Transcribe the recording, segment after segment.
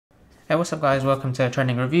Hey, what's up guys, welcome to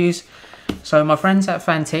Trending Reviews. So my friends at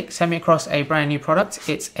Fanttik sent me across a brand new product.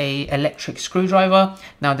 It's a electric screwdriver.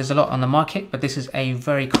 Now there's a lot on the market, but this is a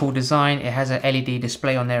very cool design. It has an LED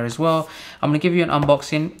display on there as well. I'm going to give you an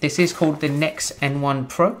unboxing. This is called the NEX N1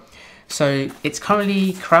 Pro. So it's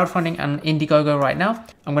currently crowdfunding on Indiegogo right now.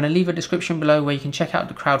 I'm going to leave a description below where you can check out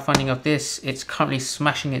the crowdfunding of this. It's currently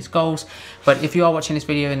smashing its goals. But if you are watching this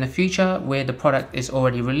video in the future where the product is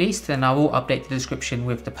already released, then I will update the description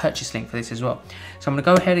with the purchase link for this as well. So I'm going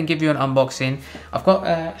to go ahead and give you an unboxing. I've got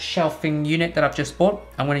a shelving unit that I've just bought.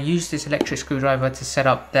 I'm going to use this electric screwdriver to set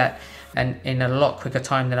up that and in a lot quicker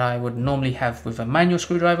time than I would normally have with a manual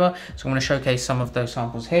screwdriver. So I'm going to showcase some of those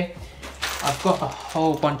samples here. I've got a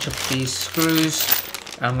whole bunch of these screws.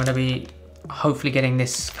 I'm going to be hopefully getting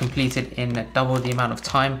this completed in double the amount of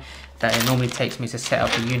time that it normally takes me to set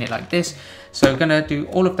up a unit like this. So I'm going to do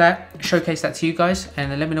all of that, showcase that to you guys,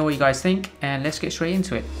 and let me know what you guys think, and let's get straight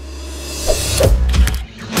into it.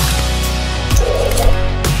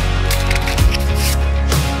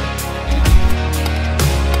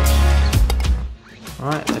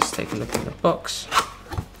 Alright, let's take a look at the box.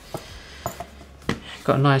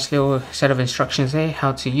 Got a nice little set of instructions here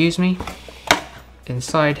how to use me.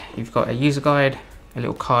 Inside you've got a user guide, a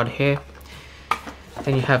little card here,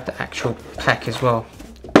 then you have the actual pack as well.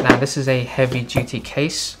 Now this is a heavy duty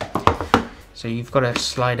case, so you've got a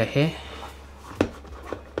slider here,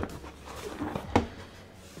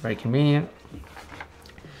 very convenient.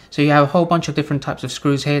 So you have a whole bunch of different types of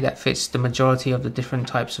screws here that fits the majority of the different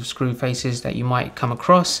types of screw faces that you might come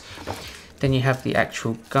across. Then you have the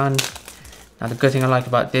actual gun. Now the good thing I like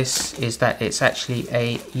about this is that it's actually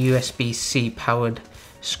a USB-C powered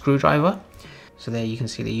screwdriver. So there you can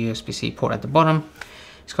see the USB-C port at the bottom.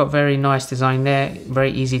 It's got very nice design there,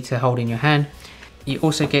 very easy to hold in your hand. You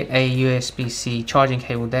also get a USB-C charging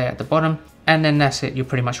cable there at the bottom, and then that's it, you're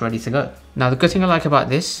pretty much ready to go. Now the good thing I like about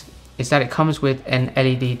this is that it comes with an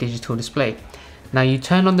LED digital display. Now you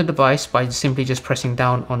turn on the device by simply just pressing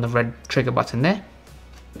down on the red trigger button there.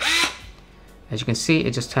 As you can see,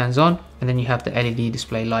 it just turns on, and then you have the LED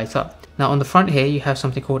display light up. Now on the front here, you have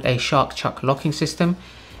something called a shark chuck locking system,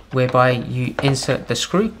 whereby you insert the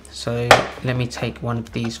screw. So let me take one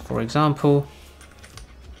of these for example.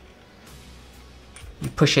 You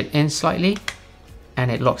push it in slightly, and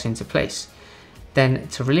it locks into place. Then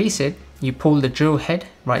to release it, you pull the drill head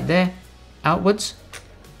right there outwards,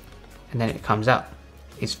 and then it comes out.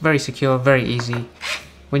 It's very secure, very easy.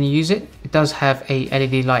 When you use it, it does have a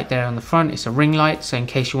LED light there on the front. It's a ring light, so in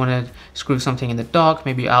case you want to screw something in the dark,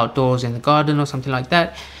 maybe outdoors in the garden or something like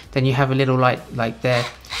that, then you have a little light there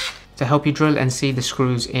to help you drill and see the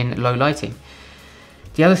screws in low lighting.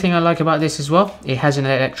 The other thing I like about this as well, it has an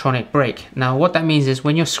electronic brake. Now what that means is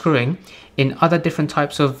when you're screwing, in other different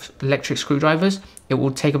types of electric screwdrivers, it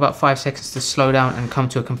will take about 5 seconds to slow down and come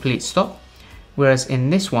to a complete stop. Whereas in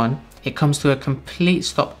this one, it comes to a complete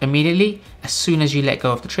stop immediately as soon as you let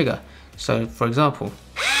go of the trigger. So for example,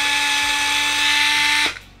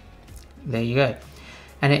 there you go.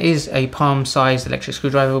 And it is a palm-sized electric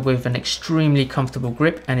screwdriver with an extremely comfortable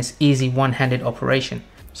grip, and it's easy one-handed operation.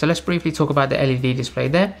 So let's briefly talk about the LED display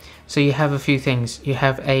there. So you have a few things. You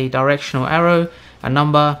have a directional arrow, a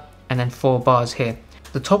number, and then 4 bars here.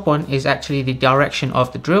 The top one is actually the direction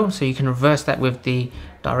of the drill, so you can reverse that with the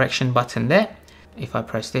direction button there. If I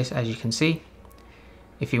press this, as you can see,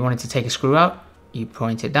 if you wanted to take a screw out, you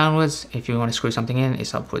point it downwards. If you want to screw something in,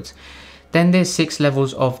 it's upwards. Then there's 6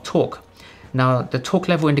 levels of torque. Now the torque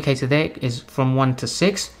level indicator there is from 1 to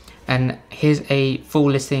 6, and here's a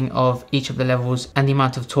full listing of each of the levels and the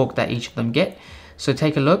amount of torque that each of them get. So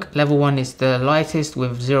take a look. Level 1 is the lightest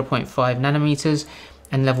with 0.5 nanometers,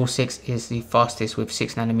 and level 6 is the fastest with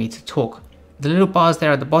 6 nanometer torque. The little bars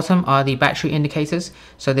there at the bottom are the battery indicators.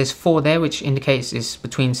 So there's 4 there, which indicates it's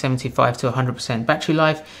between 75 to 100% battery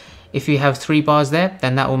life. If you have 3 bars there,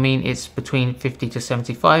 then that will mean it's between 50 to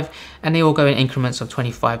 75, and they all go in increments of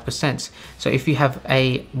 25%. So if you have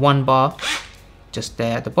a 1 bar just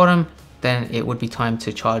there at the bottom, then it would be time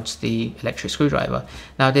to charge the electric screwdriver.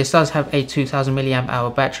 Now this does have a 2000 milliamp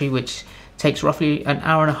hour battery, which takes roughly an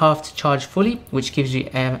hour and a half to charge fully, which gives you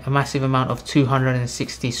a massive amount of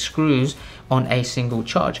 260 screws on a single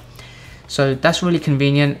charge. So that's really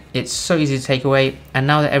convenient. It's so easy to take away, and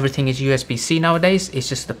now that everything is USB-C nowadays, it's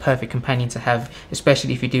just the perfect companion to have,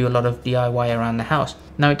 especially if you do a lot of DIY around the house.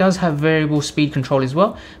 Now it does have variable speed control as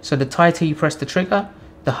well, so the tighter you press the trigger,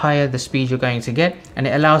 the higher the speed you're going to get, and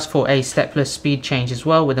it allows for a stepless speed change as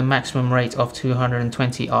well with a maximum rate of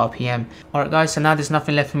 220 RPM. Alright guys, so now there's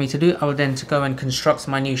nothing left for me to do other than to go and construct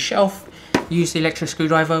my new shelf. Use the electric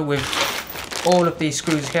screwdriver with all of these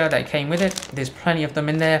screws here that came with it. There's plenty of them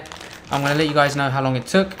in there. I'm going to let you guys know how long it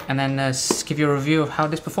took and then give you a review of how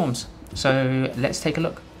this performs. So let's take a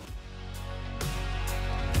look.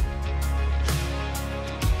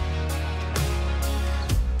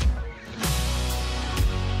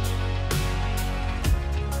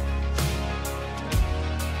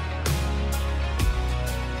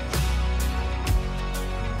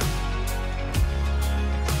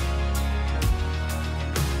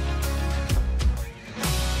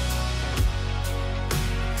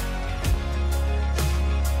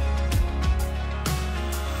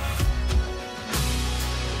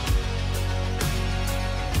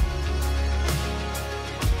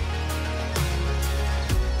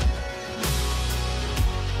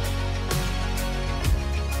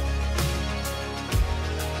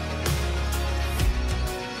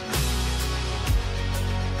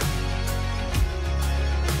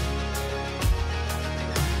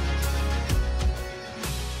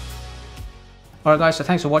 Alright guys, so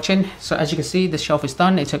thanks for watching. So as you can see, the shelf is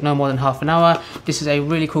done. It took no more than half an hour. This is a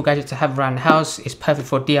really cool gadget to have around the house. It's perfect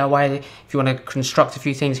for DIY. If you want to construct a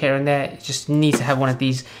few things here and there, you just need to have one of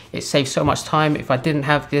these. It saves so much time. If I didn't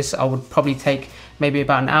have this, I would probably take maybe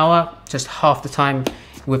about an hour, just half the time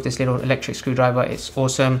with this little electric screwdriver. It's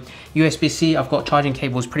awesome. USB-C, I've got charging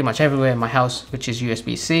cables pretty much everywhere in my house, which is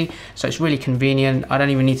USB-C, so it's really convenient. I don't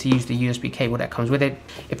even need to use the USB cable that comes with it.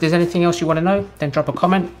 If there's anything else you want to know, then drop a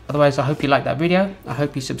comment. Otherwise, I hope you liked that video. I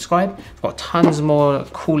hope you subscribe. I've got tons more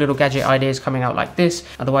cool little gadget ideas coming out like this.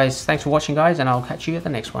 Otherwise, thanks for watching guys, and I'll catch you at the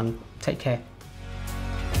next one. Take care.